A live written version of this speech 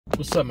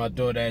What's up, my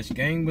DoorDash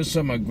gang? What's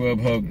up, my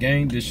Grubhub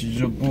gang? This is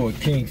your boy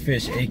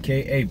Kingfish,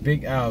 aka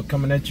Big Al,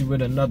 coming at you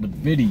with another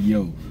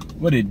video.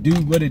 What it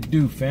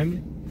do,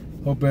 family?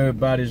 Hope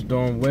everybody's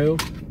doing well.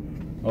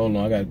 Hold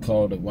on, I gotta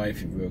call the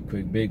wifey real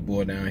quick. Big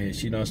boy down here.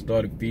 She done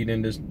started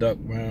feeding this duck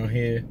around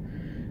here.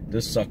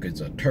 This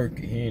sucker's a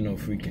turkey. He ain't no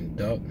freaking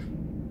duck.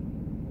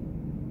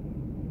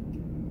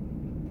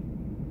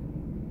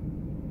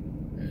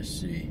 Let's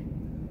see.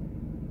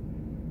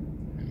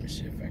 Let me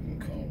see if I can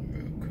call him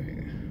real quick.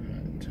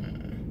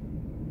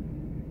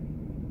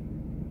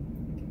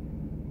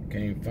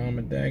 Can't find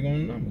my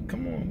daggone number.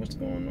 Come on, what's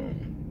going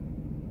on?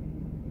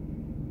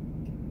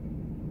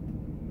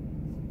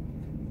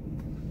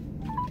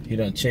 He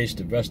done chased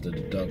the rest of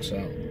the ducks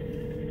out.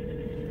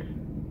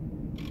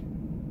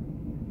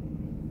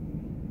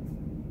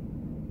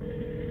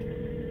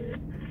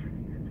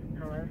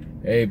 Hello?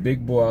 Hey,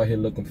 big boy out here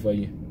looking for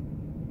you.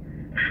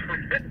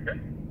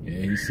 Yeah,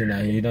 he's sitting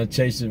out here. He done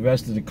chased the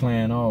rest of the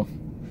clan off.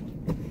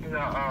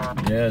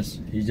 Yes,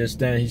 he's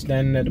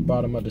standing at the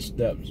bottom of the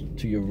steps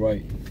to your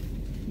right.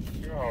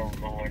 Oh,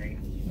 Lordy.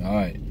 All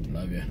right,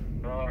 love you.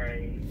 All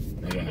right.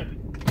 Bye-bye.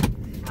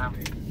 Love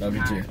Love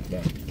you too.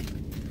 Bye.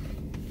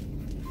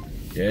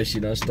 Yeah, she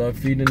done start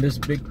feeding this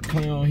big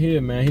clown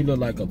here, man. He look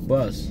like a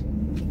bus.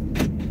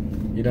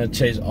 He done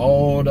chased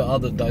all the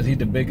other ducks. He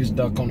the biggest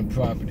duck on the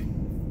property.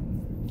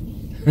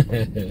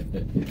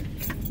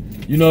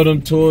 You know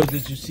them toys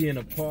that you see in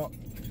the park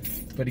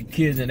for the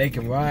kids and they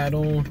can ride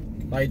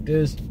on like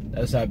this?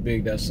 That's how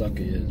big that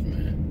sucker is,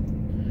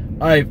 man.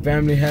 All right,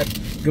 family.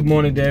 Good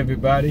morning to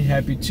everybody.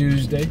 Happy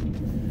Tuesday.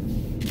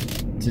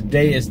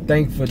 Today is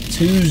Thankful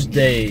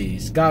Tuesday.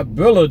 Scott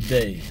Biller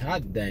Day.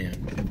 Hot damn.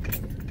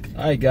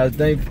 All right, guys.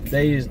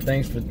 Today is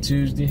Thankful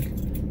Tuesday. I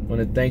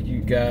want to thank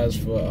you guys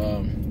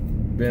for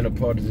being a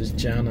part of this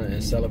channel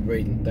and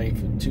celebrating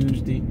Thankful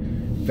Tuesday.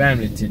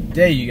 Family,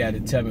 today you got to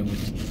tell me what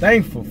you're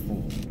thankful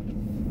for.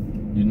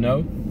 You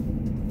know?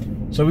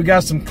 So we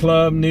got some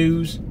club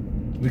news.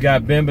 We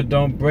got Bend But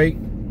Don't Break.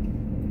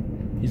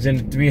 He's in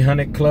the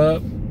 300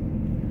 club.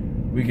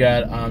 We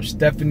got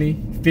Stephanie,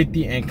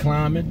 50 and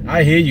climbing.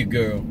 I hear you,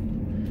 girl.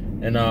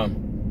 And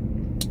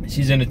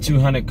she's in the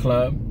 200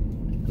 club.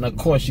 And of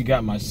course you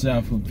got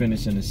myself, who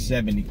finished in the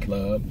 70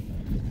 club.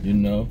 You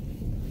know.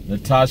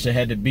 Natasha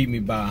had to beat me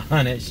by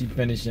 100. She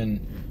finished in,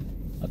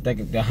 I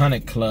think, the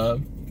 100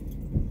 club.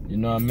 You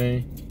know what I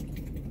mean?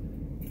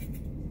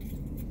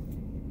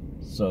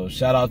 So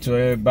shout out to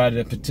everybody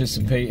that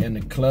participate in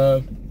the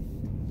club.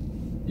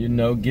 You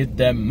know, get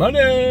that money.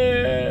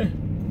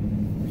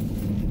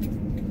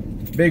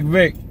 Big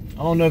Rick,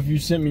 I don't know if you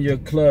sent me your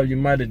club. You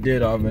might have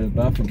did already,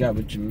 but I forgot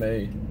what you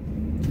made.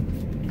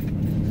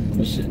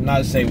 I should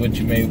not say what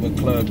you made, what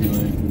club you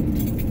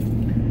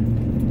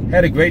in.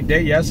 Had a great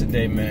day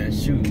yesterday, man.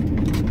 Shoot.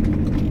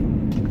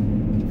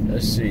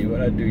 Let's see, what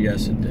I do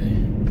yesterday.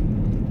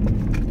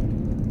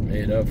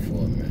 Made up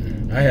for it,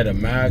 man. I had a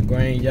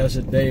migraine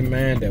yesterday,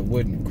 man, that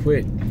wouldn't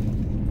quit.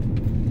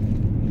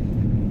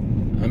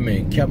 I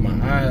mean, kept my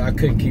eyes, I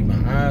couldn't keep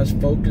my eyes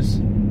focused.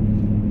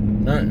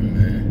 Nothing,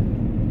 man.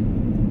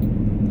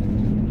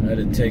 I had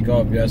to take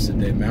off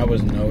yesterday, man. I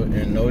was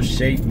in no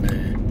shape,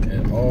 man,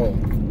 at all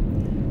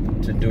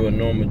to do a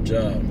normal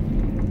job.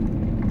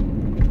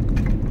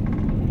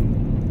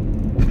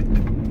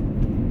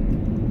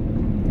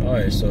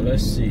 Alright, so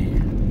let's see.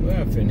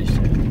 Where I finished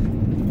at?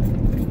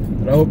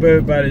 But I hope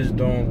everybody's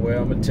doing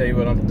well. I'm going to tell you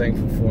what I'm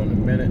thankful for in a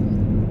minute.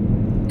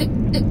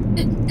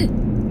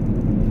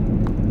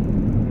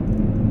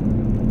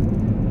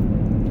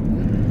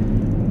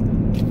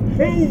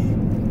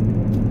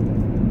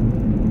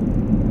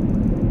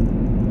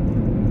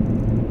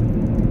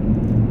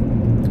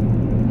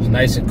 It's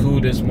nice and cool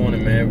this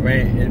morning, man.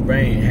 It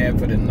rained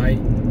half of the night.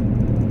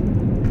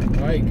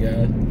 Alright,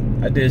 guys.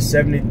 I did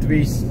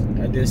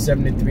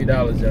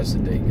 $73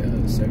 yesterday,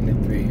 guys.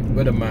 73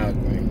 with a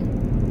migraine.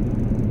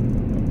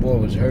 My boy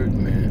was hurt,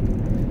 man.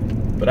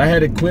 But I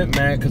had to quit,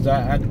 man, because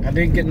I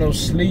didn't get no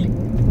sleep.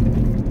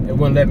 It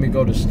wouldn't let me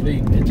go to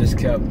sleep. It just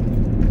kept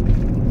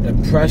the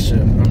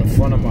pressure on the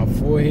front of my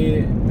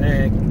forehead,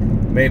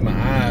 man, made my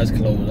eyes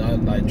close. I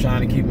was like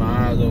trying to keep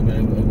my eyes open,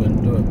 it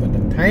wouldn't do it. But the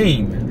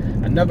pain,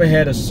 man, I never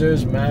had a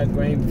serious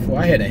migraine before.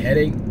 I had a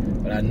headache,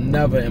 but I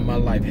never in my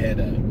life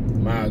had a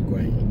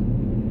migraine.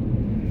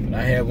 But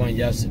I had one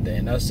yesterday,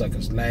 and that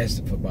sucker's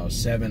lasted for about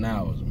 7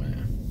 hours,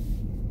 man.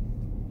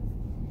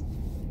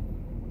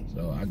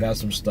 So I got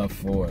some stuff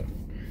for it.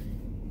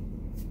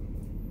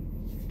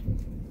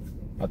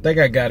 I think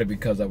I got it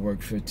because I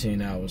worked 15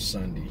 hours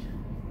Sunday.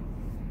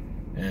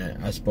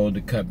 And I'm supposed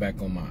to cut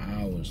back on my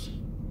hours.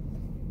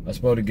 I'm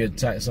supposed to get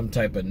some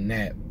type of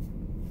nap.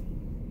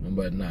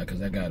 But not,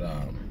 because I got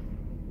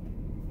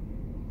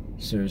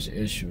serious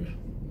issues.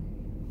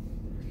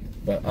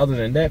 But other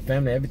than that,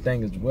 family,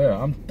 everything is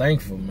well. I'm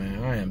thankful,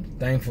 man. I am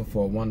thankful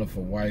for a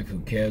wonderful wife who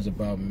cares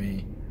about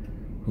me,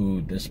 who,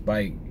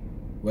 despite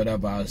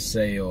whatever I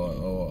say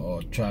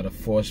or try to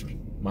force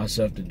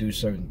myself to do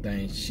certain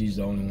things, she's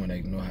the only one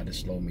that can know how to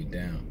slow me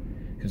down.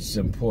 Because it's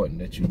important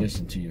that you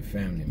listen to your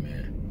family,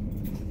 man.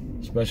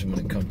 especially when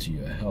it comes to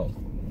your health.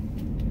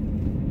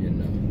 You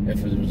know,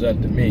 if it was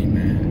up to me,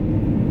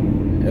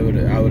 man, I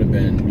would have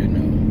been, you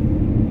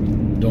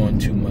know, doing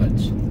too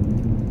much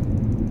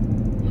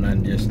when I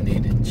just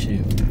needed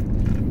chill.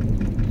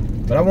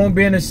 But I won't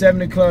be in the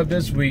 70 club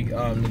this week,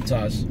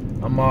 Natasha.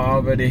 I'm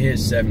already hit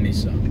 70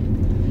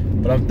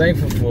 something. But I'm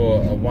thankful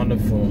for a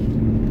wonderful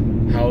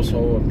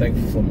household. I'm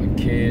thankful for my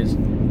kids.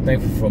 I'm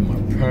thankful for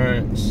my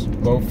parents,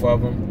 both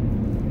of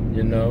them.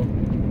 You know,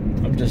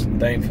 I'm just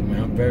thankful,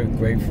 man. I'm very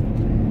grateful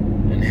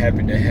and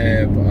happy to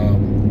have a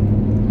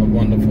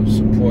wonderful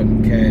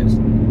supporting cast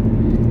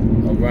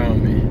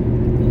around me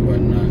and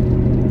whatnot.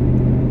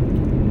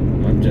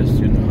 I'm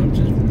just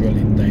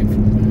really thankful,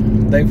 man.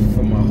 I'm thankful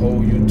for my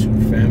whole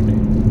YouTube family.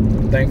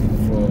 I'm thankful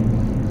for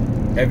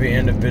every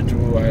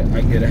individual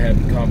I get to have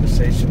a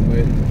conversation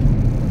with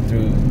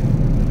through,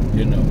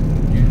 you know,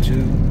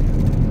 YouTube.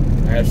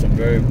 I have some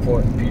very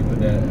important people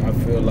that I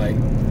feel like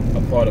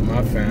are part of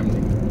my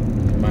family,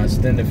 my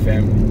extended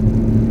family.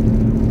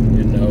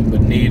 You know,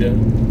 Benita,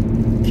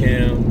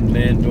 Kim,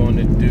 Lynn doing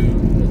the do,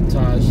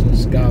 Natasha,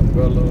 Scott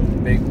Brillo,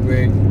 Big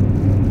Rick,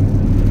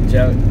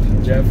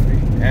 Jeffrey,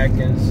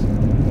 Atkins,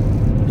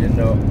 you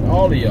know,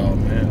 all of y'all,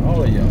 man,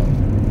 all of y'all.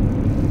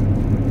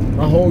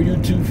 My whole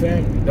YouTube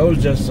family. Those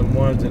are just some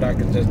ones that I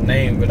can just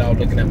name without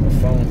looking at my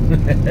phone.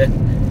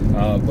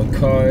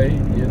 Bakari,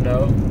 you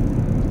know,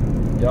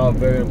 y'all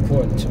very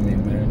important to me,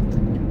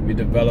 man. We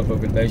develop a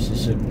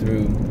relationship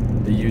through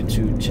the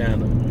YouTube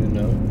channel, you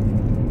know.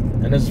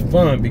 And it's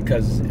fun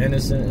because it's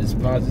innocent, it's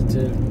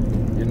positive,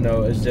 you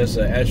know, it's just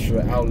an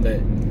extra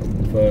outlet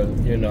for,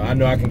 you know, I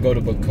know I can go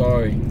to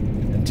Bakari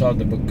and talk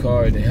to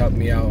Bakari to help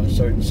me out in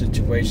certain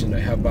situations, to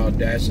help out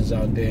Dashes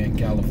out there in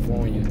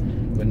California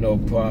with no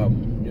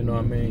problem. You know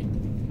what I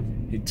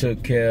mean? He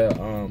took care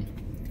of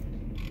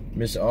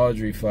Miss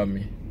Audrey for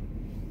me.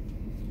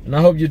 And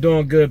I hope you're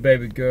doing good,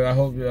 baby girl. I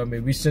hope, I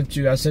mean, I sent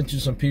you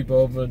some people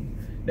over.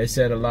 They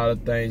said a lot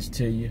of things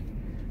to you.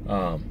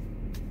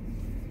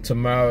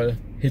 Tamara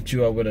hit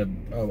you up with a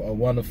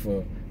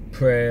wonderful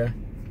prayer,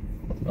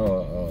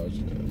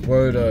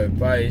 word of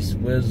advice,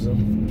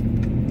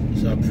 wisdom.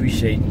 So I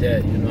appreciate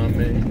that, you know what I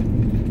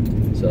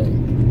mean? So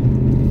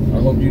I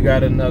hope you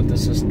got enough to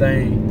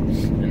sustain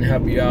and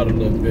help you out a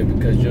little bit,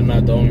 because you're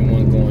not the only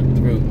one going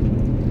through.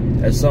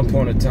 At some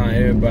point in time,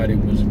 everybody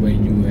was where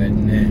you at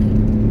now.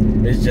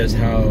 It's just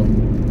how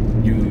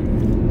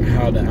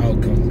the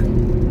outcome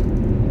comes,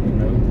 you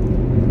know?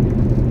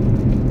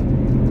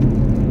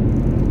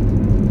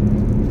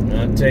 And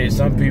I tell you,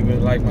 some people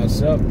like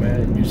myself,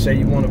 man, you say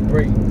you want a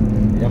break,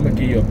 I'm gonna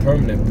give you a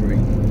permanent break.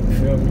 You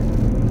feel me?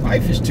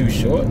 Life is too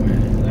short,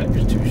 man. Life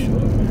is too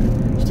short,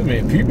 man. There's too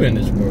many people in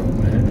this world,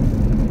 man.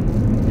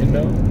 You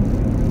know?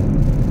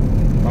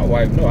 My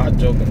wife know I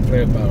joke and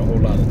play about a whole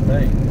lot of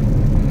things.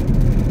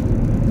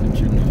 But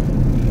you know,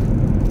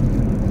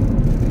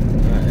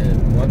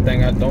 one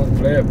thing I don't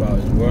play about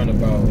is worrying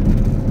about,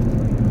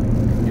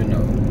 you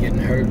know, getting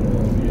hurt,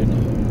 or, you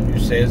know, you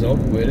say it's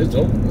over with, it's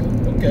over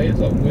with. Okay, it's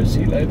over with,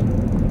 see you later.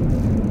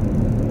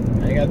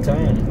 I ain't got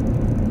time.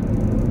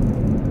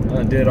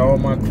 I did all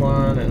my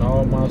crying and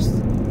all my,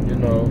 you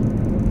know,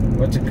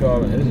 what you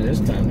call it, it's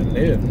time to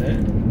live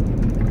now.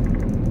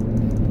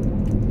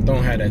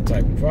 Don't have that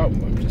type of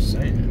problem, I'm just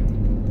saying.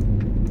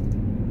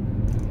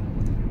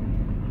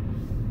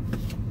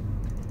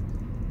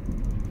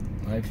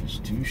 Life is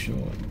too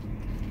short.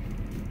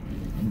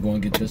 I'm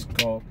going to get this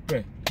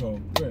coffee. So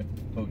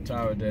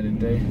tired that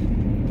today.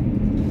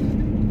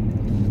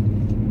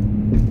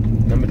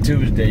 Number 2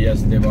 was there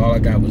yesterday, but all I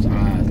got was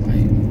eyes.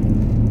 Like,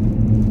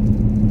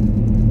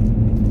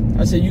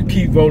 I said, you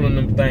keep rolling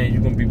them things,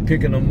 you're going to be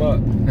picking them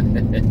up.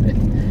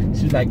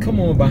 She's like, come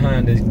on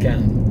behind this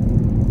counter.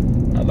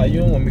 I was like, you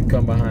don't want me to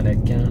come behind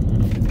that counter.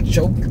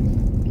 Choke.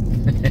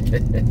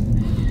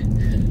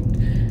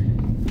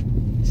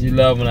 She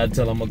love when I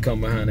tell her I'm going to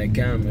come behind that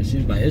camera.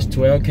 She's like, it's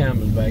 12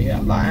 cameras back here.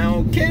 I'm like, I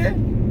don't care.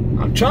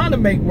 I'm trying to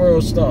make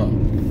World Star.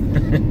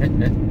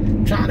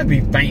 Trying to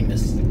be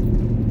famous.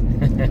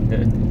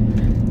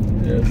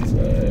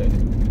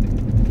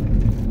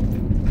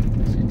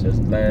 She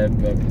just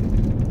laughed at me.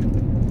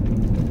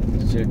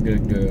 She's a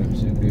good girl.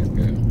 She's a good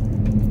girl.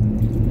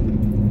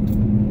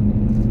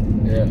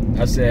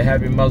 Yeah, I said,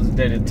 happy Mother's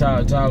Day to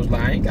Tyler. Tyler was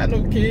like, I ain't got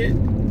no kid.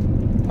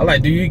 I'm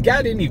like, do you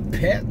got any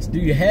pets? Do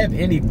you have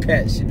any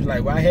pets? She was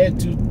like, well, I had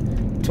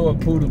 2 toy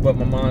poodles, but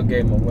my mom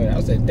gave them away.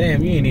 I said,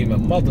 damn, you ain't even a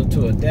mother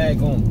to a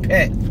daggone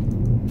pet.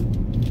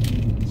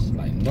 She's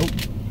like, nope.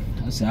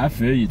 I said, I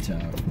feel you,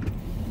 Tyler.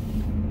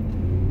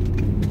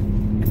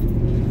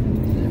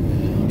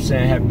 I'm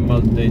saying happy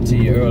Mother's Day to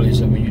you early,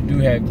 so when you do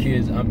have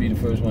kids, I'll be the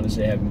first one to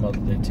say happy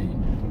Mother's Day to you.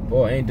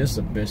 Boy, ain't this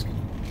a biscuit.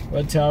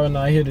 Well, Tara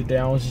not here today.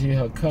 I don't see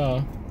her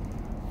car.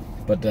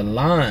 But the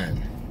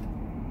line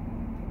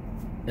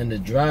and the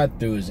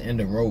drive-thru is in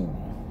the road.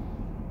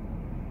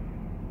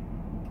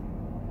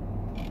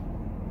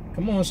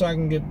 Come on so I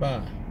can get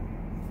by.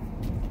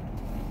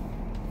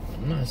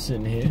 I'm not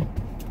sitting here.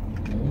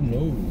 Oh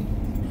no.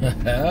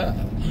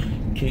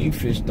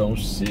 Kingfish don't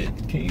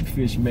sit.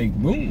 Kingfish make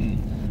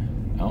room.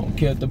 don't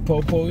care if the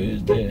Popo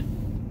is there.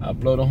 I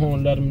blow the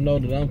horn, let them know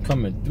that I'm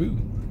coming through.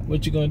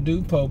 What you gonna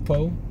do,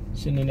 Popo?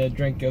 Sitting in there,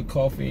 drink your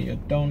coffee and your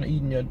donut,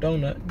 eating your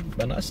donut.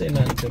 But not say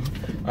nothing to me.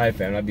 Alright,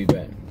 family, I'll be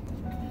back.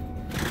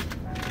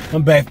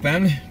 I'm back,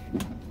 family.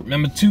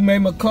 Number 2 made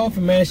my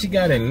coffee, man. She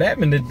got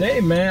 11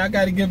 today, man. I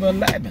gotta give her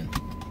 11.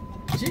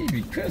 Gee,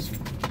 be Christmas.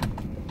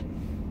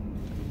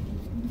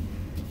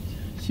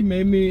 She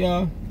made me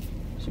a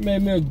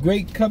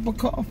great cup of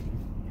coffee.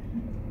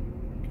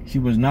 She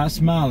was not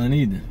smiling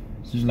either.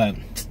 She was like,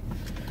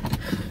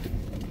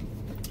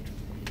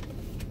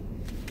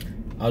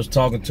 I was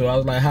talking to her. I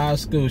was like,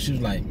 how's school? She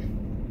was like,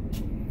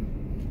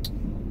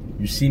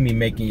 you see me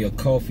making your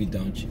coffee,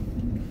 don't you?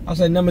 I was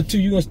like, number 2,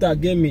 you gonna stop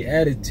giving me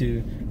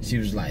attitude? She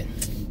was like,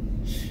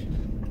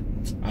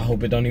 I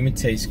hope it don't even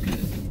taste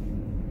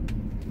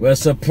good. Well,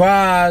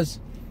 surprise,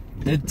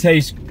 it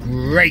tastes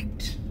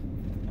great.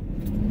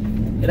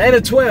 It ain't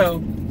a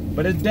 12,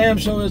 but it damn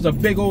sure is a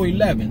big old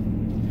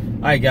 11.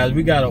 All right, guys,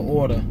 we got an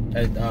order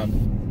at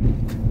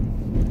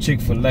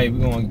Chick-fil-A. We're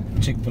going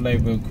to Chick-fil-A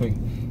real quick.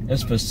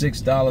 It's for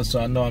 $6, so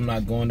I know I'm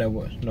not going that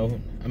way. No,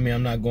 I mean,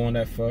 I'm not going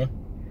that far.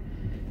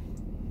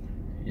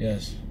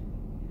 Yes.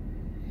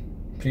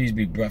 Please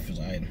be breakfast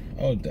item.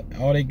 Oh,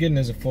 all they getting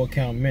is a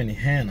 4-count mini.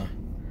 Hannah.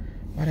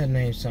 Why that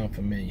name sound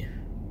familiar?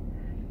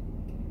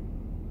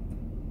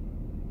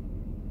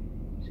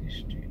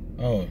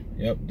 Oh,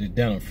 yep, the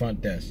down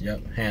front desk.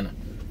 Yep, Hannah.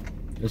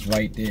 It's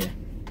right there.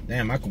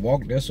 Damn, I could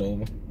walk this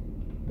over.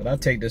 But I'll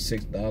take this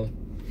 $6.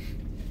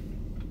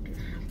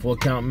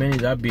 4-count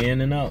minis, I'll be in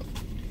and out.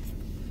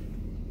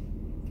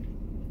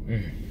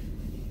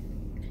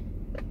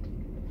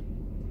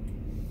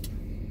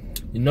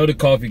 You know the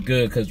coffee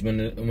good because when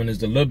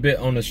there's a little bit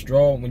on the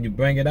straw, when you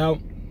bring it out,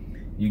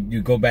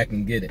 you go back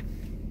and get it.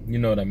 You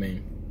know what I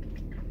mean?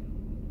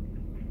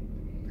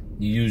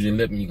 You use your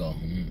lip and you go,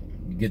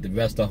 you get the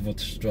rest off of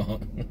the straw.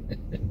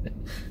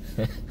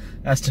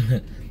 That's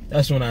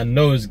when I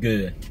know it's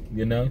good,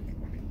 you know?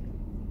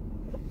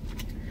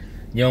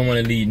 You don't want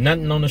to leave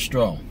nothing on the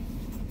straw.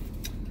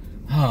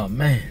 Oh,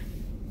 man.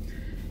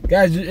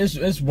 Guys,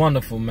 it's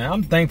wonderful, man.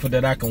 I'm thankful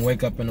that I can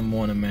wake up in the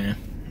morning, man,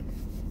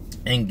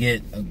 and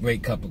get a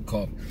great cup of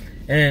coffee.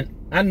 And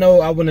I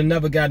know I would have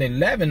never got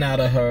 11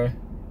 out of her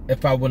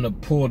if I wouldn't have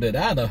pulled it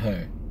out of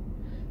her.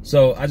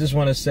 So I just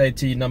want to say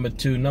to you, number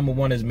 2, number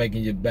 1 is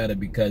making you better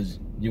because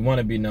you want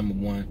to be number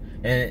 1.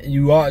 And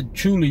you are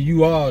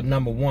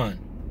number 1.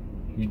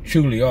 You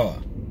truly are.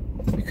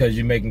 Because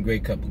you're making a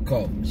great cup of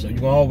coffee. So you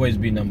will always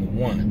be number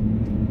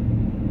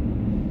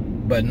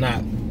 1. But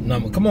not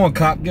number, come on,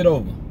 cop, get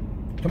over.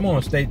 Come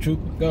on, state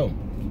trooper, go.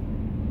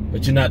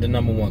 But you're not the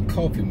number 1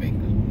 coffee maker.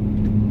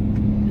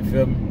 You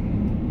feel me?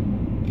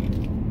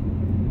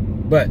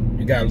 But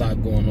you got a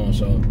lot going on,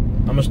 so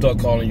I'm gonna start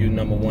calling you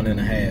number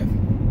 1.5.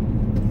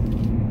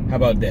 How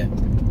about that?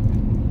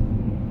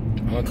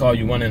 I'm gonna call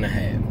you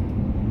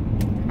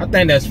 1.5. I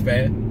think that's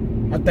fair.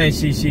 I think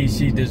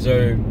she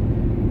deserved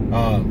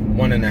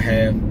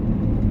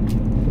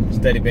 1.5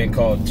 instead of being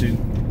called 2.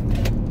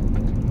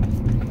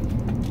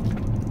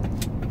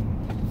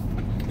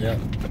 Yep.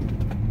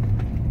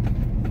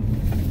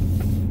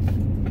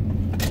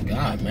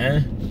 God,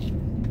 man.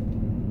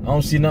 I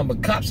don't see nothing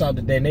but cops out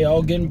today and they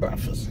all getting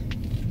breakfast.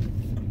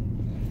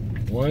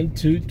 1,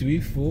 2,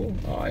 3, 4.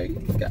 All right,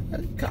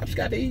 cops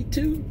got to eat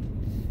too.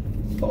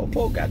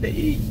 Popo got to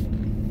eat.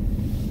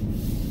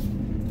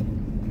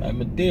 Like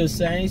my dear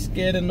say, I ain't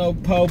scared of no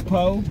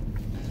Popo.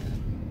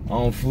 I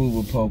don't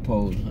fool with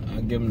Popos.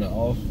 I give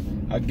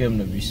them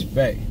the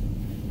respect,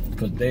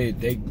 cause they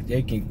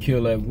can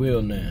kill at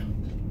will now.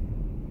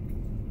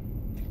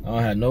 I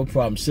don't have no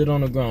problem. Sit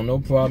on the ground, no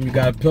problem. You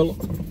got a pillow?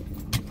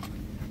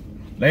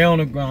 Lay on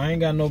the ground. I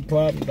ain't got no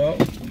problem, dog.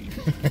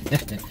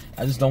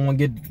 I just don't want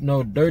to get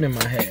no dirt in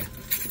my hair.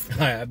 All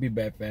right, I'll be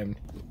back, family.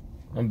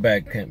 I'm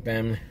back,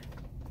 family.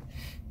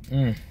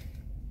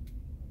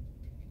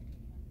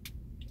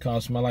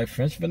 Car smell like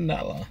French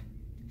vanilla.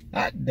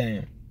 Hot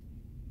damn.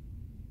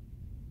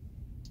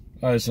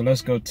 All right, so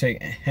let's go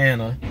take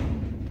Hannah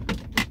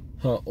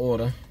her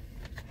order.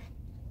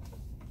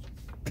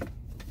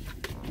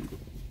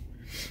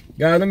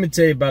 Guys, let me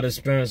tell you about the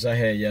experience I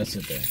had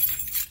yesterday.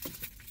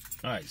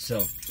 All right,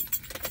 so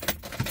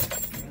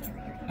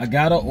I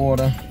got an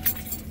order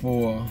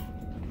for,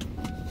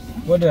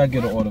 where did I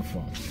get an order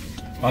from?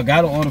 I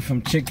got an order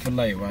from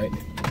Chick-fil-A, right?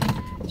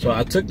 So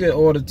I took the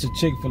order to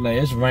Chick-fil-A.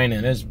 It's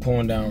raining. It's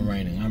pouring down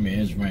raining. I mean,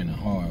 it's raining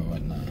hard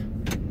right now.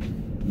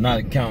 Not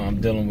a count.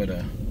 I'm dealing with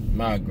a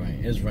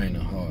migraine. It's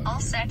raining hard. All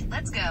set.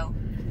 Let's go.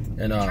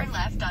 And turn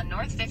left on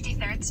North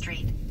 53rd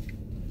Street.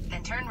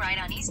 Then turn right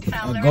on East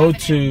Fowler I go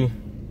Avenue. to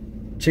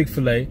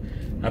Chick-fil-A.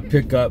 I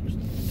pick up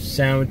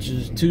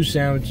sandwiches, 2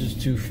 sandwiches,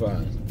 2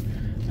 fries.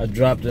 I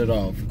dropped it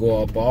off.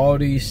 Go up all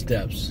these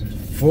steps.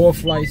 4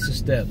 flights of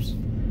steps.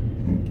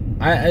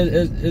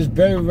 It's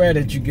very rare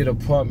that you get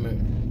an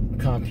apartment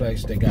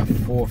complex that got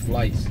 4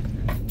 flights,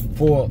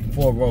 4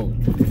 rows.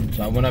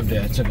 So I went up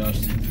there. I took off.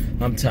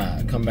 I'm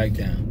tired. Come back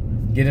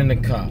down. Get in the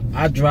car.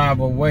 I drive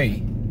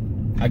away.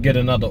 I get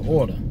another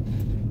order.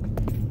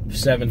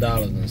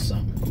 $7 and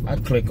something. I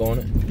click on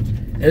it.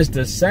 It's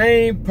the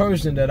same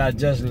person that I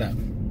just left.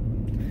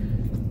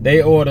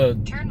 They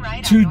ordered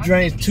Right 2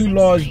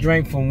 large Street.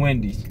 drinks from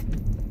Wendy's.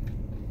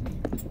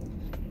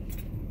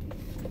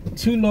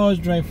 2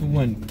 large drinks from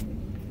Wendy's.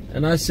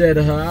 And I said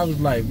to her, I was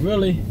like,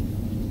 really?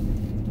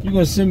 You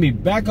gonna send me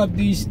back up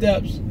these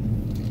steps?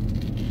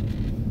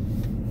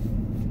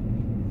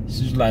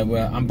 She's like,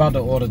 well, I'm about to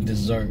order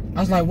dessert. I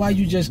was like, why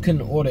you just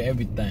couldn't order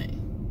everything?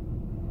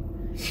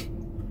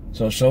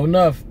 So sure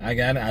enough, I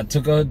got it. I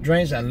took her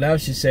drinks, I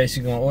left. She said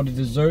she gonna order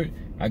dessert.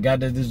 I got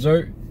the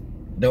dessert.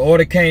 The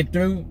order came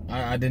through.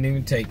 I didn't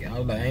even take it. I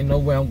was like, ain't no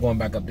way I'm going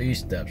back up these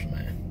steps,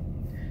 man.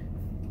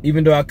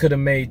 Even though I could have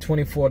made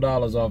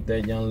 $24 off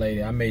that young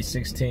lady, I made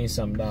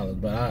 $16-something.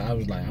 But I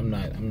was like, I'm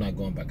not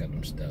going back up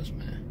them steps,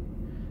 man.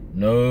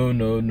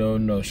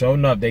 No. Sure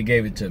enough, they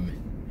gave it to me.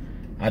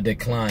 I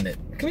declined it.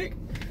 Click.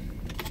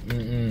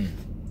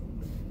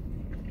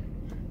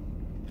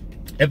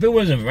 If it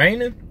wasn't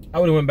raining, I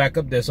would have went back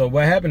up there. So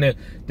what happened is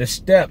the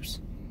steps,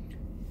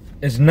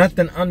 there's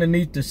nothing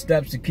underneath the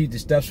steps to keep the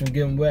steps from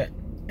getting wet,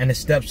 and the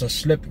steps are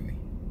slippery.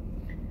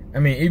 I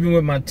mean, even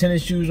with my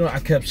tennis shoes on, I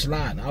kept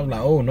sliding. I was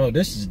like, oh no,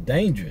 this is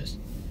dangerous.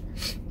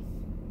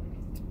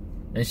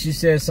 And she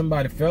said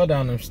somebody fell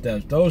down them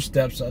steps. Those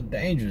steps are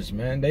dangerous,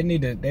 man. They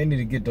need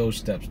to get those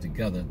steps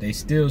together. They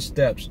still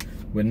steps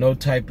with no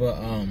type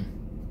of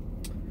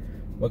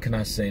what can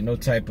I say? No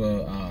type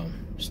of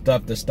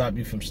stuff to stop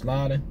you from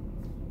sliding.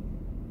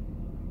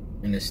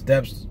 And the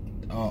steps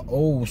are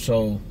old,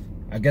 so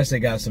I guess they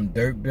got some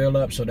dirt built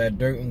up, so that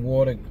dirt and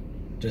water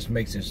just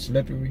makes it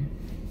slippery.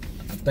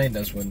 I think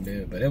that's what it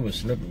is, but it was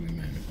slippery,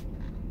 man.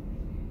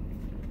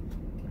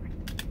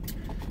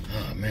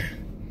 Oh,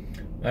 man.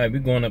 All right, we're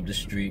going up the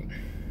street.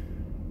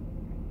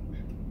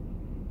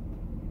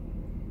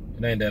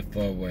 It ain't that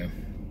far away.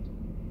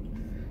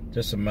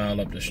 Just a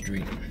mile up the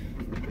street.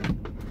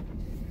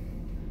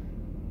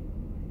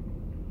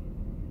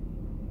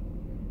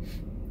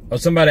 Oh,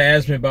 somebody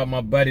asked me about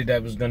my buddy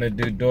that was gonna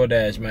do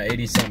DoorDash, my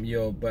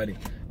 80-something-year-old buddy.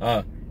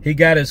 He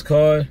got his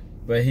card,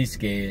 but he's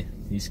scared.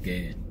 He's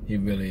scared. He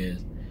really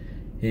is.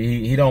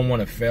 He don't want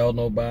to fail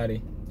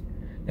nobody,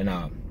 and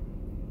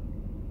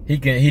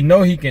he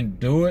know he can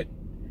do it.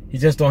 He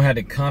just don't have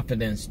the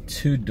confidence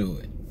to do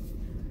it.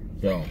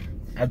 So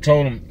I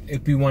told him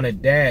if he want to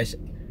dash,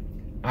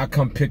 I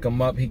come pick him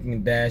up. He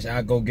can dash.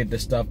 I go get the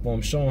stuff for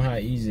him, show him how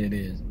easy it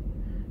is,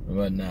 and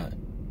whatnot.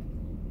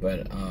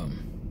 But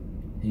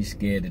he's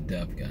scared to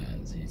death,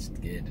 guys. He's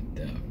scared to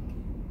death.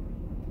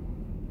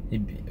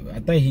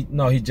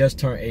 He just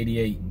turned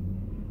 88.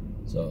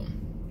 So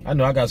I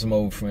know I got some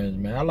old friends,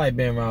 man. I like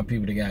being around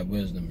people that got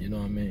wisdom, you know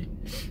what I mean?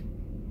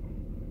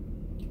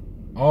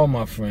 All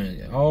my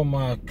friends, all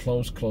my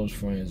close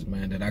friends,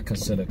 man, that I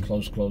consider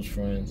close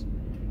friends.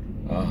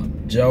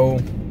 Joe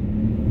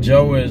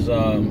is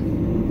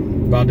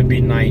about to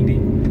be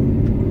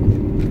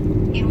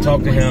 90.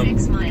 Talk to him.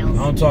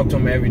 I don't talk to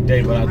him every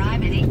day, but I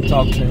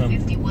talk to him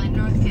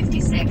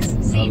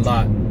a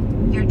lot.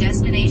 Your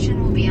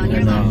destination will be on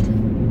your left.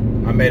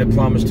 I made a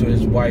promise to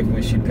his wife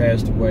when she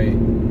passed away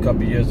a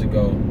couple years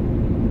ago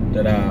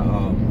that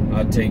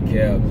I'll take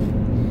care of.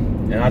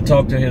 And I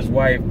talked to his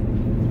wife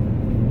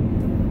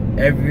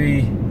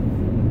every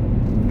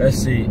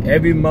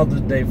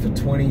Mother's Day for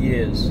 20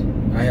 years.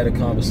 I had a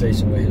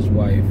conversation with his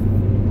wife,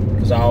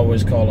 because I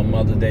always call her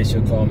Mother's Day.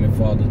 She'll call me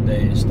Father's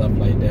Day and stuff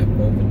like that.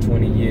 For over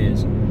 20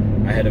 years,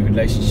 I had a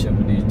relationship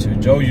with these two.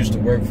 Joe used to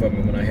work for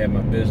me when I had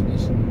my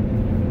business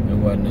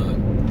and whatnot.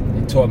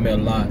 He taught me a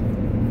lot.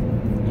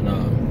 And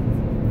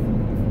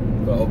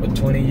for over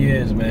 20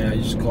 years, man, I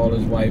used to call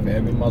his wife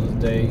every Mother's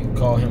Day,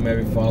 call him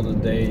every Father's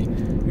Day.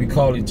 We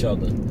call each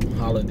other on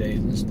holidays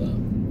and stuff.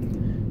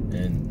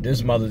 And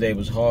this Mother's Day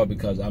was hard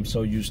because I'm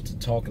so used to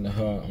talking to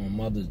her on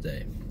Mother's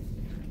Day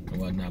and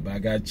whatnot. But I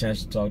got a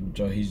chance to talk to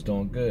Joe. He's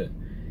doing good.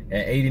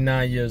 At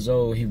 89 years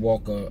old, he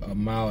walk a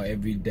mile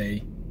every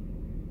day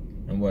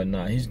and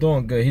whatnot. He's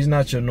doing good. He's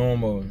not your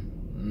normal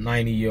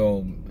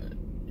 90-year-old,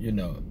 you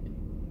know.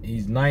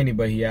 He's 90,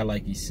 but he act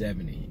like he's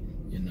 70,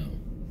 you know.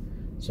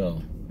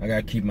 So I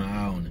gotta keep my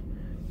eye on him.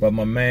 But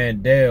my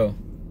man Dale,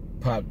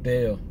 Pop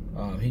Dale,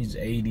 he's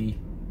 80,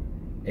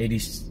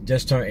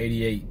 just turned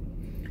 88.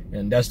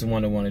 And that's the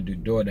one that want to do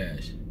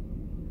DoorDash,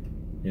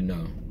 you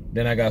know.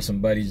 Then I got some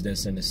buddies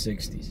that's in the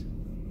 60s,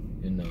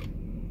 you know.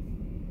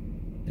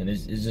 And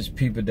it's just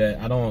people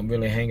that I don't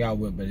really hang out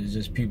with, but it's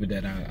just people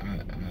that I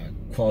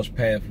cross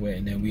paths with,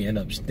 and then we end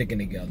up sticking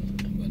together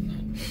and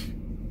whatnot.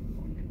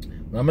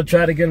 But I'm going to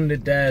try to get them to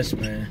dash,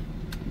 man.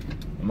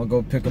 I'm going to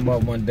go pick them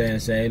up one day and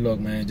say, hey, look,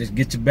 man, just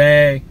get your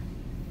bag,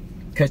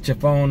 cut your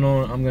phone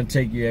on. I'm going to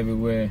take you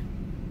everywhere.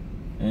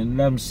 And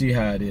let them see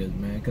how it is,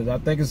 man. Because I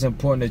think it's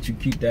important that you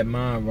keep that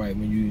mind right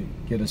when you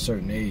get a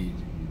certain age.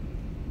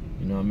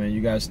 You know what I mean?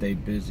 You got to stay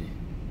busy.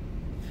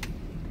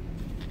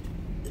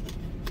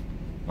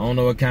 I don't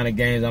know what kind of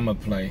games I'm going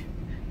to play.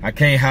 I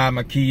can't hide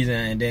my keys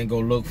and then go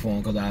look for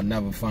them because I'll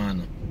never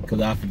find them.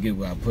 Because I forget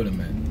where I put them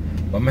at.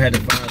 But I'm going to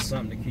have to find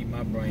something to keep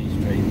my brain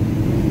straight.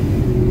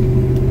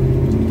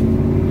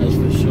 That's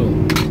for sure.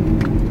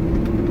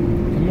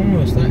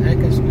 doing? Stop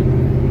acting stupid.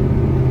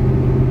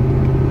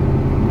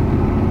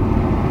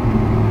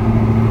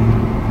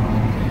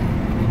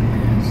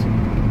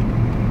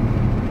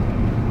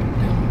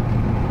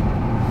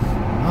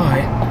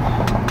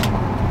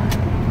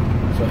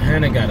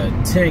 Hannah got a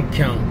 10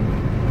 count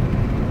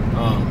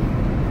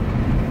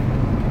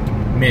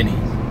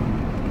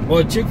minis.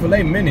 Boy,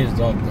 Chick-fil-A minis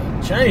off the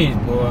chain,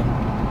 boy.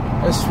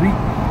 That's sweet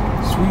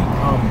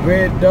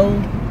bread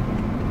dough.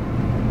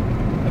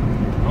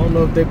 I don't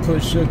know if they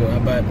put sugar,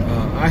 but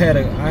I had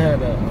a who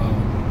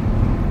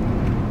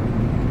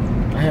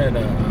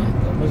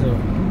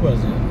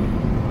was it?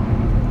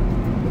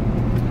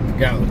 I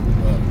forgot what it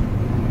was.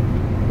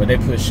 But they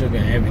put sugar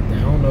in everything.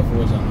 I don't know if it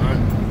was an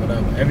aunt or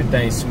whatever.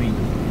 Everything's sweet.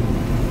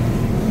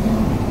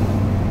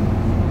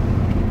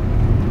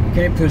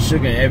 Can't put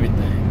sugar in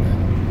everything.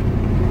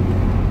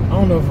 I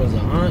don't know if it was an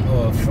aunt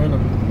or a friend of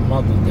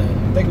mother's that.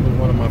 I think it was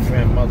one of my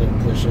friend's mother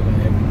who put sugar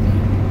in everything.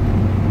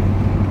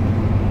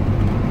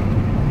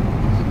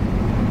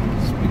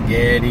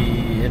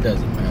 Spaghetti, it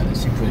doesn't matter.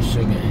 She put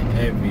sugar in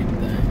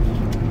everything.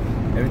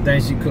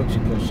 Everything she cooks, she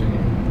puts sugar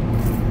in.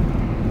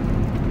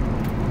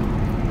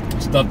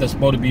 Stuff that's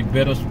supposed to be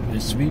bitter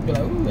is sweet, but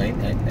like, ooh,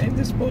 ain't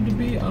this supposed to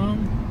be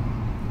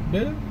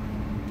bitter?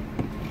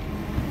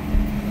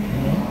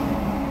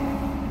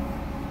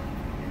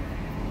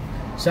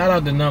 Shout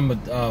out to number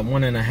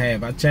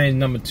 1.5. I changed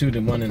number 2 to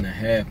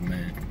 1.5,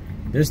 man.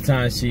 This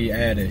time she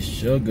added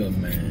sugar,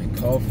 man.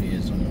 Coffee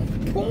is on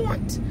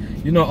point.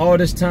 You know, all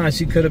this time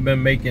she could have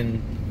been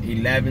making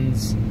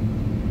 11s,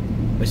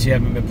 but she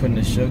haven't been putting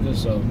the sugar,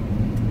 so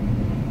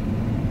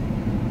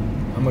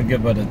I'm gonna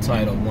give her the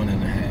title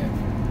 1.5.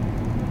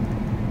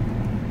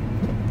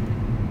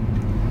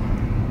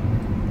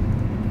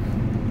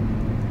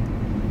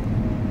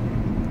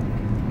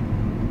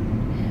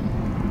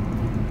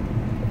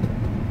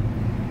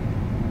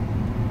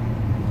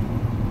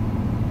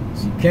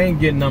 Can't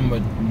get number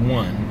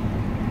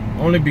 1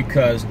 only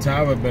because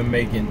Tyra been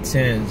making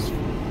 10s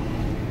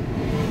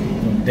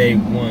from day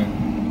 1.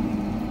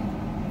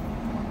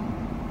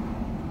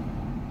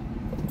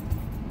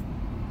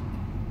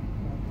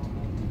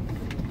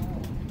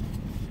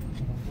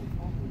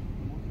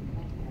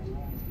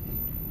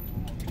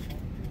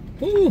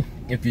 Woo.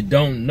 If you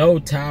don't know,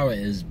 Tyra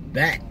is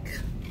back.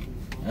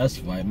 That's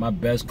right, my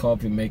best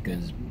coffee maker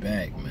is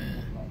back,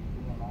 man.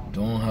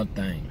 Doing her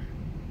thing.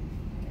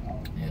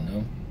 You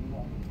know?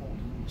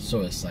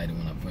 So excited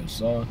when I first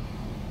saw her.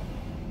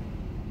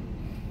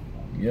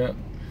 Yep.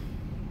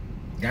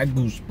 Got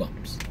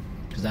goosebumps.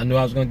 Because I knew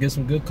I was going to get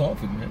some good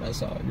coffee, man.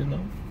 That's all, you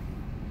know.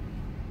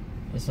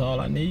 That's all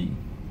I need.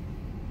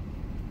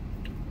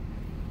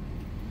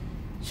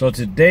 So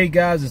today,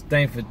 guys, is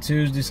Thankful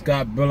Tuesday.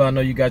 Scott Brilla, I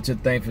know you got your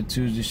Thankful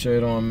Tuesday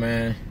shirt on,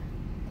 man.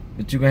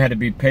 But you're going to have to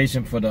be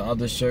patient for the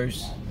other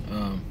shirts.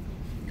 I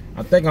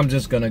think I'm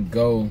just going to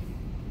go,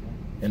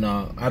 you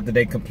know, after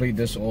they complete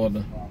this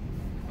order.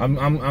 I'm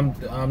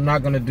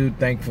not gonna do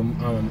Thankful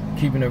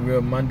Keeping It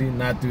Real Monday,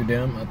 not through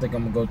them. I think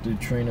I'm gonna go through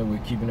Trina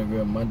with Keeping It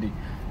Real Monday.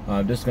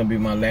 This is gonna be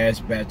my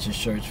last batch of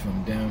shirts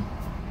from them,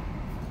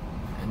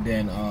 and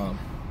then I'm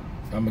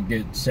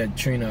gonna set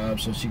Trina up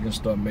so she can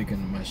start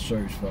making my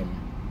shirts for me.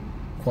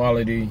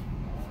 Quality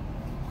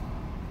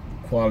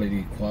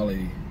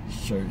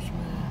shirts,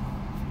 man.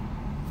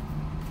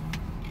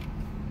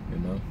 You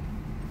know.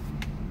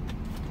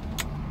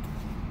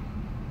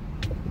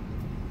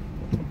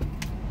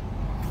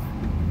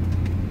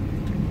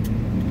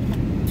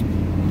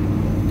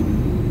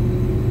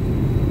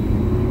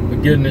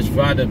 Getting this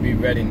Friday to be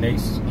ready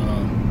next,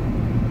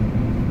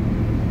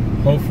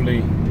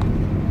 hopefully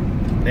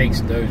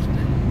next Thursday.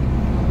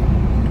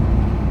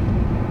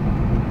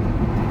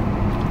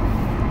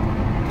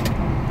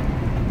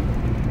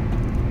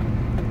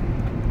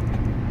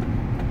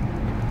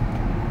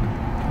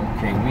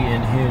 Okay, we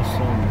in here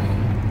somewhere.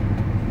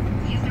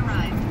 You've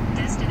arrived.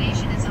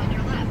 Destination is on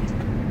your left.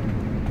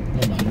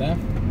 On my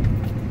left?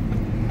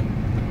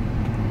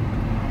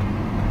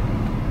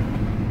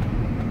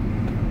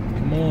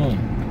 Come on.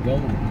 Go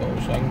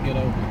so I can get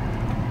over.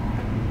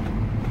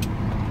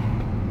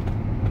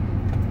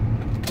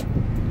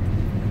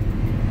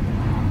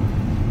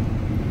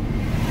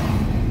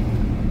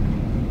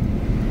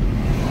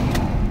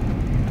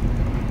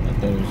 I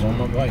thought it was on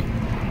my right.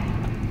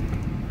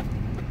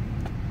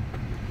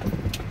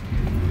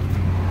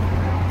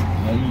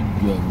 There you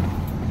go.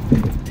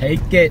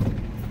 Take it.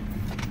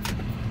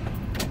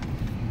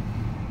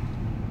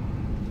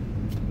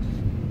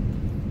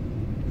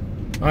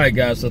 Alright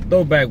guys, so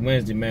Throwback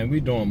Wednesday, man. We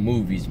doing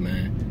movies,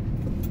 man.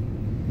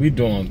 We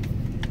doing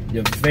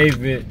your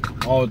favorite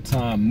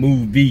all-time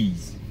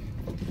movies.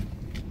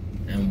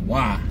 And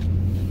why?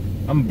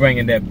 I'm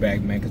bringing that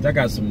back, man, because I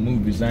got some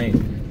movies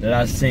that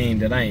I seen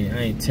that I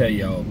ain't tell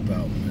y'all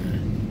about,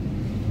 man.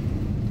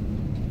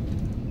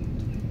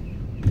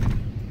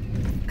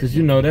 Because,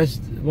 you know, that's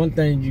one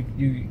thing,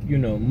 you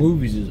know,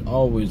 movies is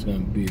always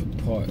going to be a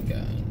part,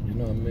 guys. You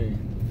know what I mean?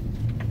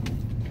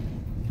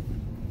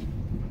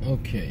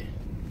 Okay.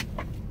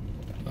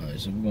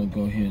 So we're gonna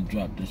go ahead and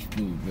drop this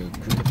food real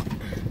quick.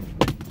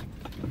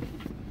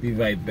 Be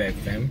right back,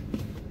 family.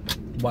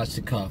 Watch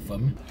the car for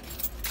me.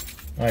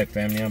 Alright,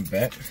 family, I'm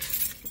back.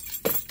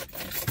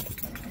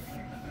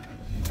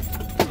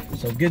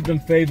 So get them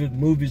favorite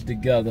movies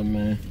together,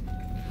 man.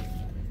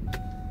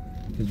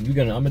 Cause I'm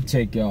gonna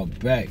take y'all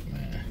back,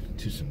 man,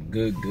 to some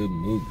good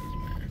movies,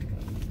 man.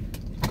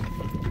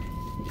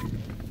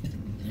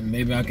 And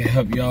maybe I can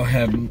help y'all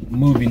have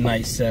movie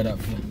night set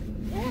up for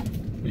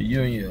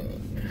you and your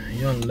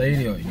young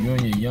lady, or you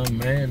and your young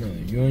man, or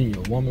you and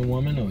your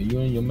woman, or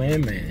you and your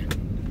man.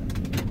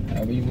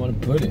 However you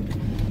want to put it.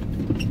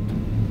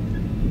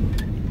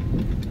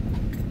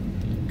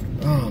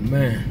 Oh,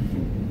 man.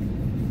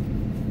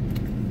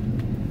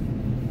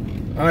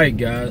 Alright,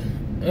 guys.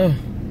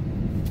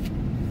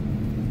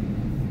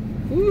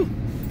 Woo.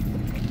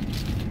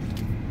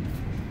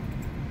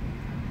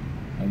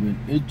 I've been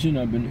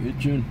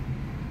itching.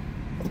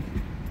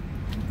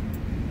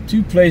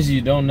 Two places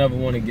you don't never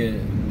want to get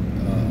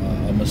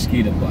a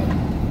mosquito bite.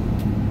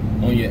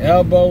 On your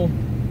elbow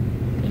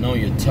and on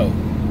your toe.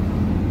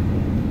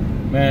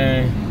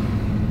 Man,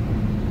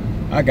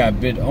 I got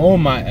bit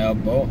on my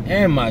elbow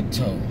and my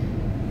toe.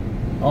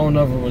 I don't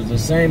know if it was the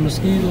same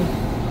mosquito,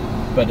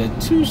 but the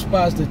two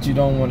spots that you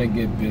don't want to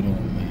get bit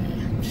on,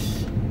 man.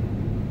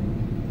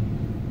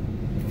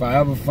 If I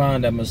ever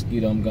find that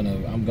mosquito, I'm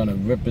gonna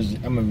rip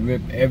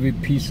every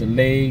piece of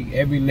leg,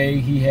 every leg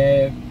he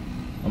have.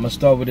 I'm gonna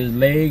start with his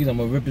legs. I'm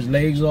gonna rip his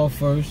legs off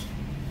first.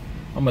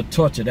 I'm gonna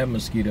torture that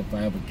mosquito if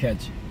I ever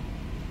catch it.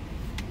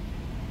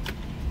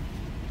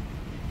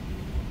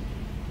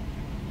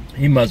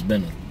 He must have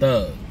been a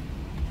thug.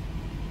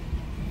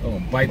 Oh,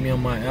 bite me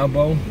on my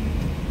elbow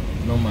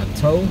and on my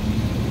toe.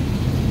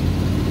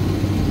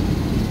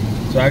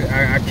 So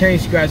I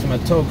can't scratch my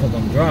toe because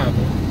I'm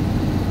driving.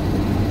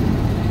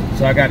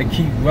 So I got to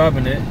keep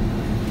rubbing it.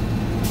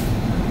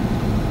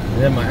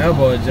 And then my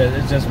elbow is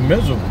just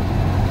miserable.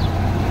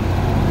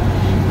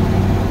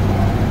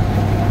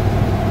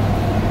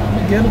 I'm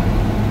gonna get him.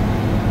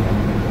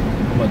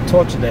 I'm gonna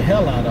torture the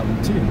hell out of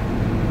him too.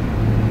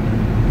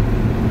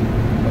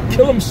 I'm gonna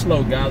kill him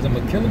slow, guys. I'm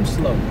gonna kill him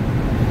slow.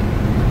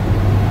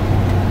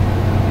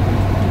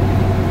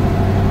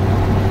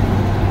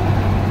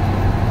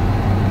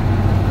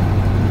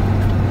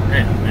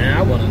 Man,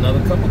 I want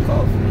another cup of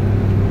coffee.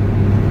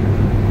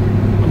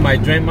 I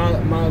might drink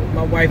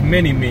my wife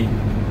Mini-Me.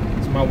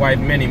 It's my wife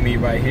Mini-Me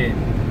right here.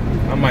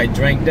 I might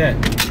drink that.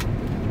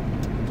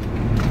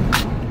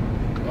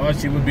 Oh,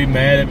 she would be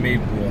mad at me,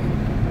 boy.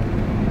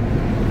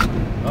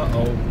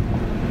 Uh-oh.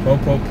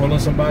 Popo pulling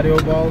somebody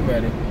over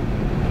already.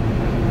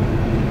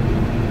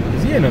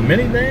 Is he in a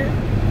minivan?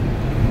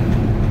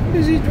 What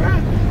is he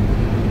driving?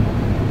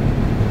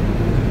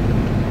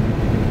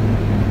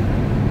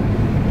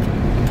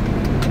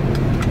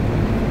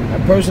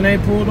 That person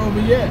ain't pulled over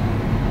yet.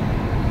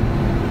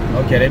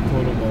 Okay, they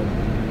pulled him over.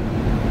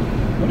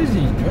 What is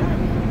he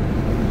driving?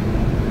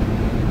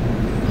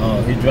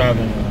 Oh, he's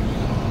driving.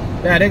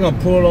 Yeah, they're gonna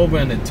pull over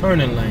in the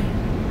turning lane.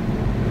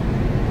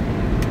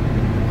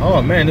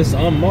 Oh man, this is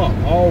unmarked,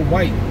 all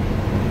white.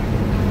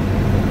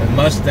 The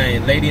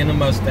Mustang, lady in the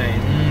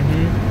Mustang.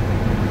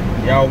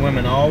 Y'all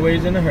women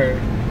always in a hurry.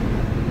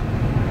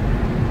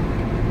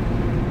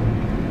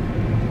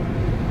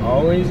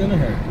 Always in a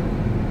hurry.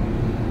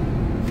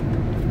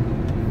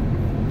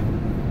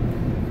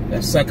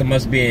 That sucker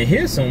must be in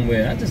here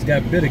somewhere. I just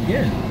got bit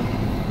again.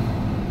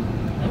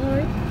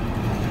 Alright.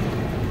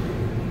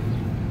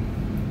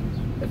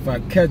 If I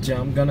catch you,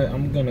 I'm gonna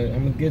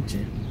get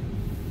you.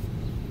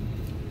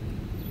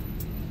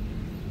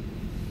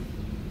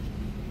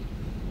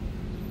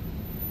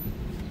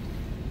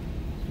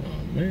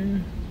 Oh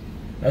man.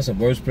 That's the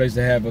worst place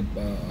to have a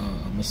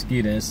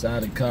mosquito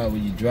inside the car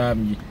when you're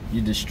driving.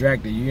 You're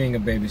distracted. You ain't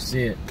gonna be able to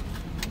see it.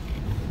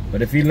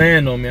 But if he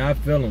land on me, I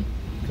feel him.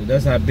 Cause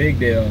that's how big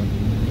they are.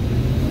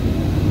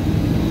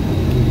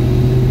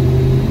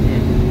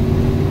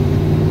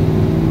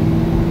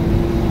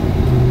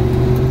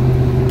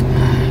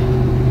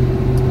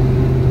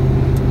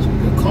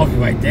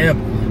 Right there,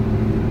 boy.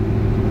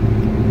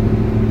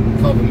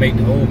 Coffee make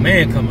the old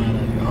man come out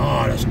of you.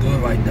 Oh, that's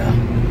good right there.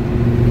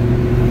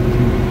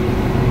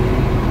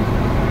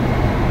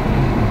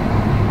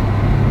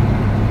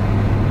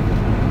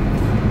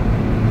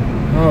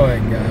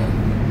 Alright, guys.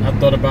 I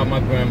thought about my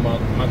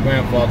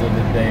grandfather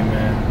today,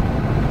 man.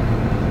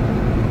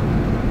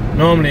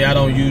 Normally, I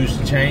don't use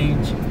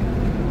change.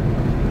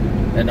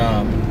 And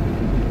I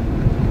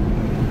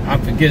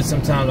forget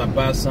sometimes I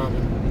buy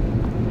something.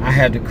 I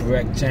had the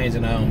correct change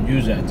and I don't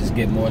use it. I just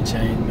get more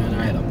change, man.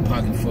 I had a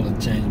pocket full of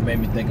change. It made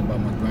me think about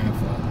my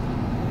grandfather.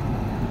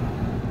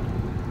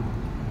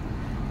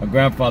 My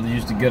grandfather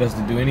used to get us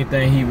to do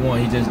anything he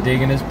wanted. He just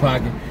dig in his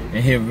pocket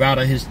and he'd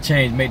rattle his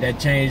change, make that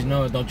change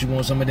noise. Don't you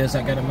want some of this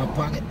I got in my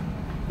pocket?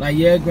 Like,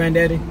 yeah,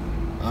 granddaddy.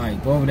 All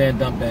right, go over there and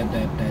dump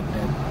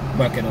that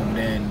bucket over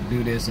there and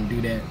do this and do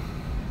that.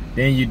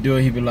 Then you do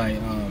it, he'd be like,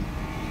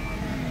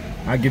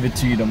 I'll give it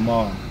to you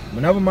tomorrow.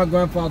 Whenever my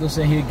grandfather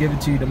said he'd give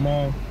it to you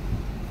tomorrow,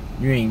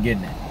 you ain't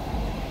getting it.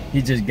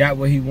 He just got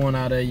what he want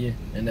out of you,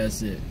 and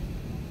that's it.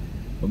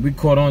 But we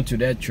caught on to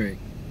that trick.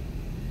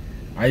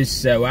 I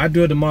said, well, I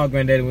do it tomorrow,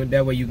 Granddaddy.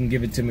 That way you can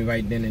give it to me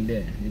right then and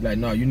there. He's like,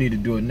 no, you need to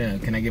do it now.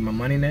 Can I get my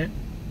money now?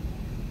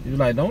 He's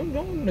like,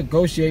 don't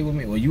negotiate with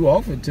me. Well, you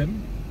offered to me.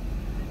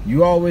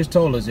 You always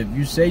told us if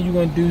you say you're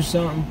gonna do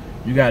something,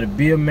 you gotta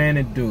be a man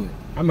and do it.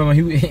 I remember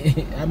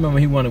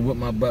he wanted to whip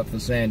my butt for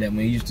saying that when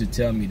he used to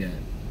tell me that.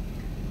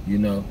 You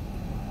know.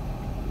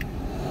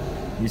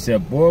 He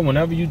said, boy,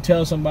 whenever you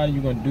tell somebody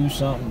you're gonna do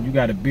something, you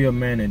gotta be a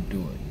man and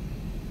do it.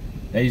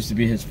 That used to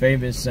be his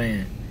favorite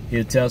saying.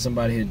 He'll tell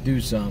somebody he'll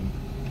do something,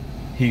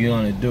 he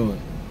gonna do it.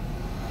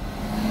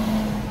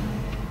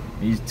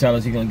 He used to tell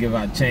us he gonna give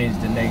out change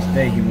the next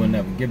day, he would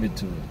never give it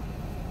to us.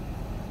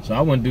 So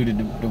I wouldn't do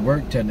the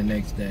work till the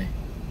next day.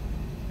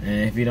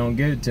 And if he don't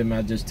give it to me,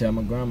 I just tell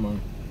my grandma.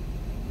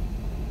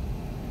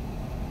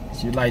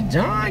 She's like,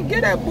 John,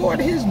 get that boy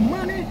his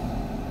money.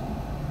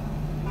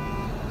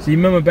 See,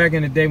 remember back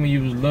in the day when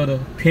you was little,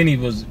 penny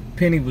was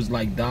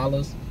like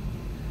dollars.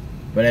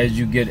 But as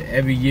you get,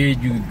 every year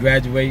you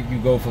graduate, you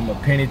go from a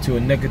penny to a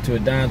nickel to a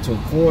dime to a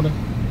quarter.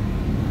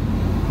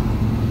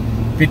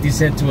 50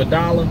 cents to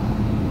 $1.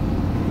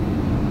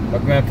 My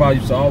grandfather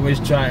used to always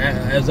try,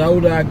 as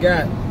older I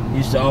got, he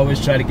used to always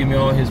try to give me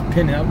all his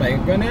penny. I'm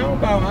like, Granny, no,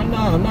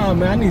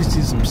 man, I need to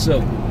see some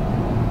silver.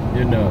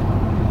 You know.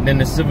 And then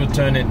the silver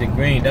turned into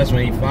green. That's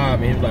when he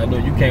fired me. He was like,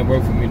 look, you can't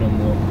work for me no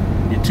more.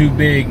 You're too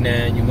big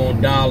now. You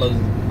want dollars.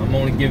 I'm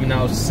only giving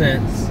out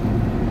cents.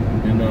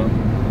 You know.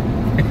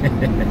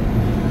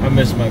 I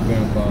miss my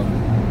grandfather.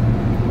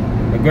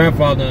 My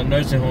grandfather in a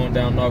nursing home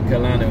down in North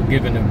Carolina was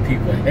giving them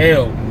people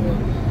hell, boy.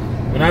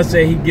 When I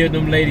say he give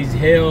them ladies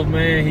hell,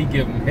 man, he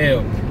give them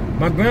hell.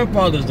 My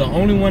grandfather's the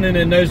only one in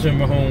the nursing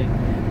home.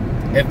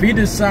 If he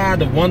decide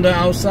to wander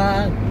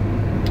outside,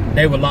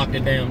 they would lock the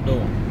damn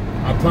door.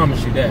 I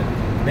promise you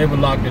that. They would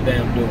lock the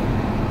damn door.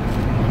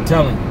 I'm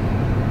telling you.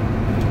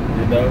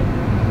 You know?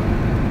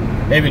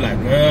 They be like,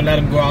 girl, let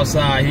him go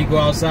outside. He go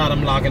outside,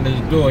 I'm locking this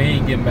door. He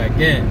ain't getting back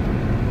in.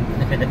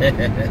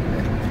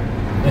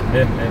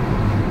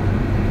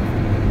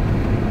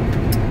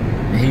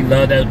 He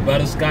loved that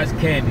butterscotch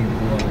candy,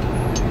 boy.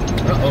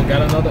 Uh-oh,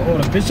 got another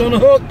order. Fish on the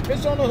hook.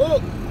 Fish on the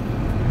hook.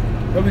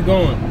 Where we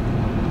going?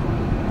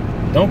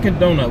 Dunkin'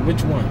 Donut.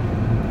 Which one?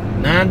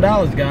 $9,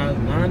 guys.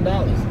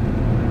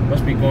 $9.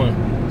 Must be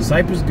going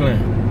Cypress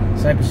Glen.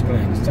 Cypress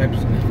Glen.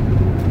 Cypress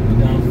Glen.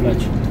 We're down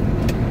Fletcher.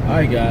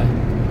 Alright, guys.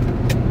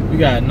 We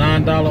got a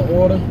 $9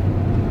 order. I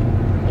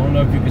don't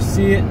know if you can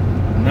see it.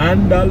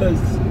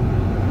 $9.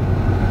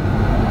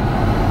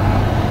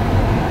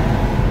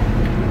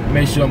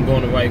 Make sure I'm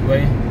going the right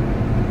way.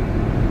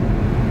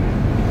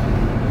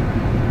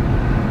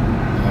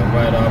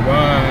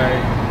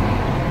 Alright.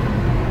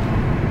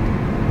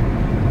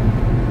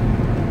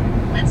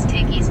 Let's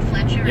take East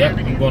Fletcher Yep,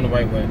 Avenue. I'm going the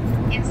right way.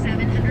 In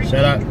 700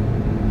 Shut up.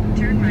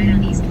 Turn right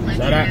on East Fletcher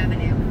Shut up.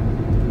 Avenue.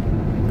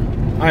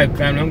 Alright,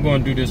 family, I'm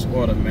going to do this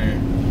order,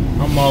 man.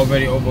 I'm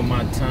already over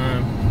my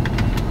time.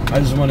 I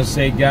just want to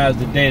say, guys,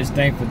 today is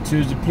Thankful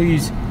Tuesday.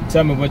 Please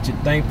tell me what you're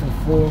thankful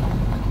for.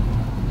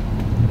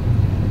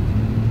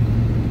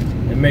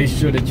 And make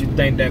sure that you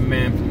thank that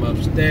man from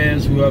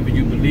upstairs, whoever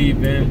you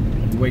believe in,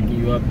 waking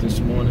you up this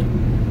morning.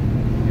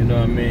 You know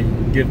what I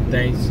mean? Give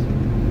thanks.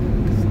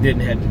 He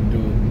didn't have to do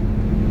it.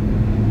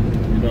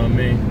 You know what I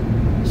mean?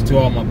 It's to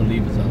all my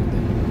believers out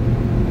there.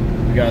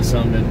 We got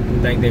some that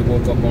think they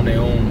woke up on their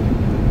own.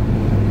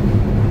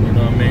 You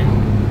know what I mean?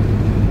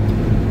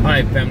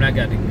 Alright, family, I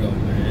got to go,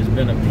 man. It's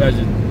been a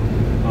pleasure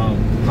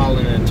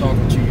hollering and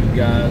talking to you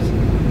guys.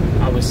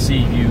 I will see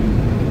you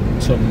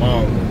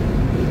tomorrow.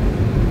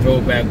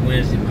 Throwback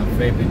Wednesday, my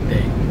favorite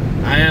day.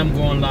 I am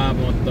going live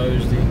on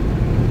Thursday.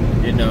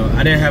 You know,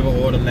 I didn't have an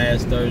order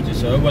last Thursday,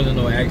 so it wasn't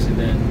no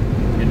accident.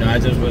 You know, I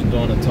just was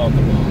doing a talk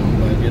along.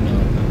 But, you know,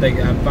 I think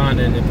I find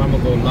that if I'm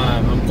going to go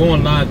live, I'm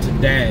going live to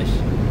Dash,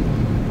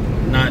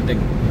 not to,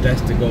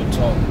 that's to go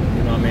talk.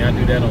 You know what I mean? I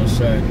do that on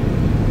Saturday.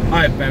 All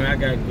right, family, I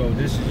got to go.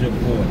 This is your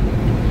boy,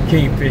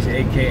 Kingfish,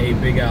 a.k.a.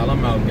 Big Al.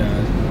 I'm out,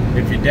 guys.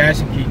 If you're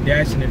dashing, keep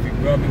dashing. If you're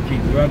grubbing,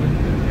 keep grubbing.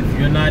 If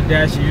you're not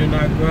dashing, you're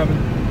not grubbing.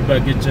 You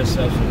better get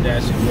yourself some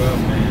dashing grub,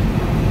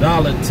 man.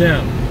 Dollar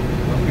Tim,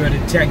 I'm going to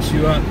text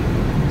you up,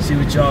 see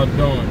what y'all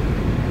doing.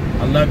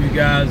 I love you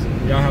guys.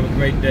 Y'all have a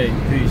great day.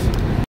 Peace.